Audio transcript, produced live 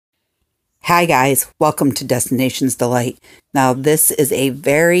Hi guys, welcome to Destinations Delight. Now this is a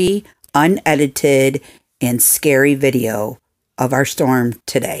very unedited and scary video of our storm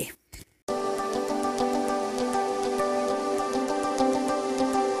today.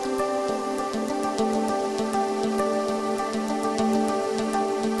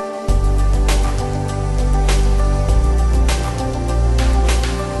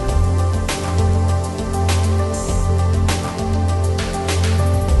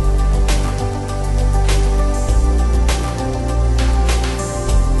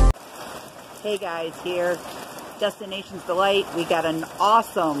 Hey guys, here, Destinations Delight. We got an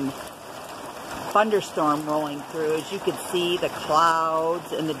awesome thunderstorm rolling through. As you can see, the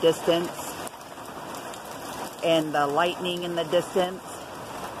clouds in the distance and the lightning in the distance.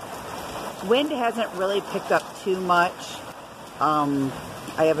 Wind hasn't really picked up too much. I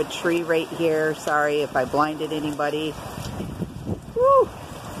have a tree right here. Sorry if I blinded anybody. Woo!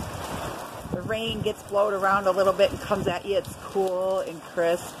 The rain gets blowed around a little bit and comes at you. It's cool and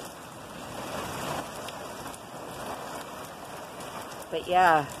crisp. But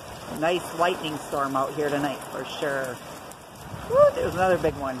yeah, nice lightning storm out here tonight for sure. Woo, there's another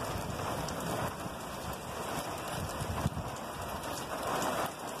big one.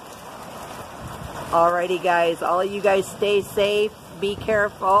 Alrighty guys, all of you guys stay safe, be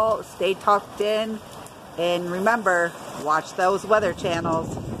careful, stay tucked in, and remember, watch those weather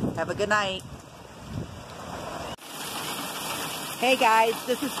channels. Have a good night. Hey guys,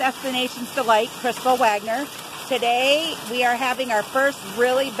 this is Destinations Delight, Crystal Wagner. Today, we are having our first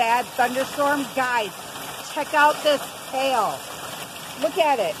really bad thunderstorm. Guys, check out this hail. Look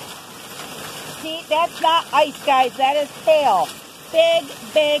at it. See, that's not ice, guys. That is hail. Big,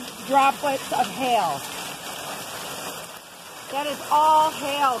 big droplets of hail. That is all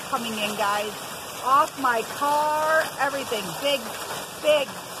hail coming in, guys. Off my car, everything. Big, big,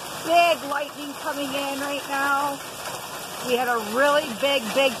 big lightning coming in right now. We had a really big,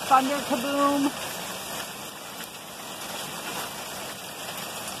 big thunder kaboom.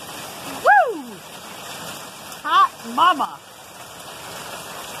 Hot mama.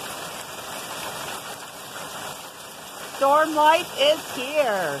 Storm life is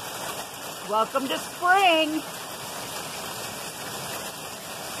here. Welcome to spring.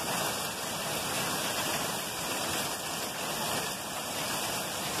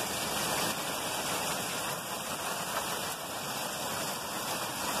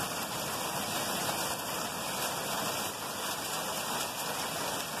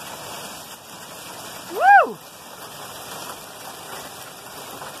 Woo!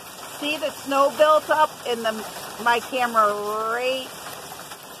 See the snow built up in my camera right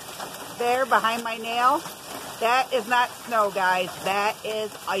there behind my nail? That is not snow, guys. That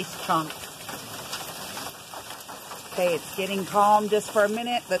is ice chunks. Okay, it's getting calm just for a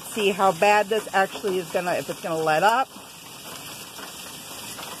minute. Let's see how bad this actually is gonna, if it's gonna let up.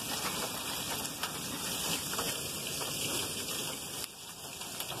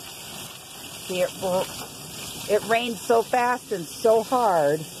 See, it rained so fast and so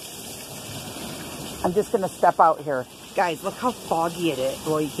hard. I'm just going to step out here. Guys, look how foggy it is.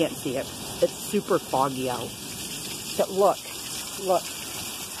 Well, you can't see it. It's super foggy out. But look.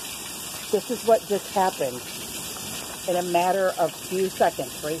 This is what just happened in a matter of few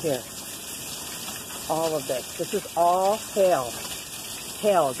seconds right here. All of this. This is all hail.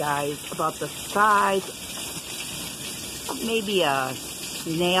 Hail, guys. About the size of maybe a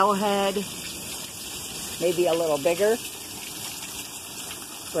nail head. Maybe a little bigger.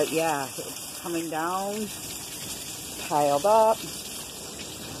 But yeah, it's coming down, piled up.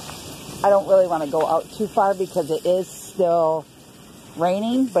 I don't really want to go out too far because it is still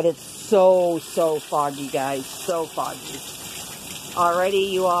raining, but it's so foggy, guys, so foggy. Alrighty,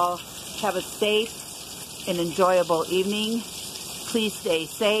 you all have a safe and enjoyable evening. Please stay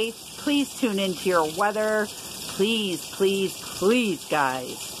safe. Please tune into your weather. Please, please, please, guys.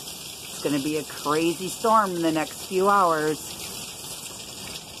 It's going to be a crazy storm in the next few hours.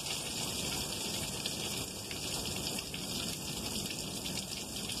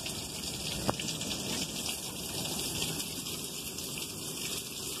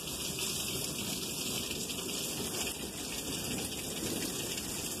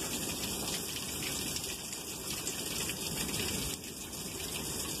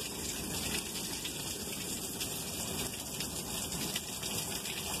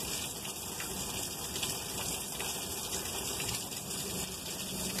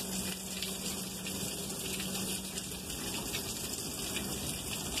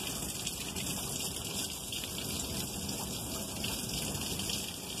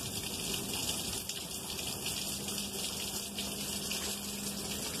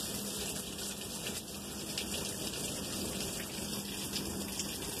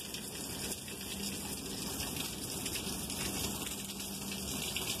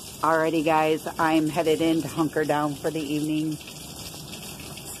 Alrighty guys, I'm headed in to hunker down for the evening.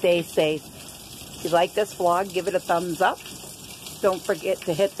 Stay safe. If you like this vlog, give it a thumbs up. Don't forget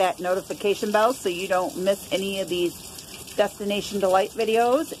to hit that notification bell so you don't miss any of these Destination Delight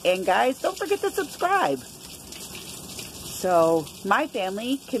videos. And guys, don't forget to subscribe, so my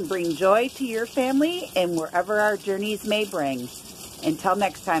family can bring joy to your family and wherever our journeys may bring. Until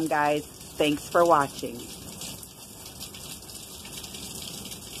next time guys, thanks for watching.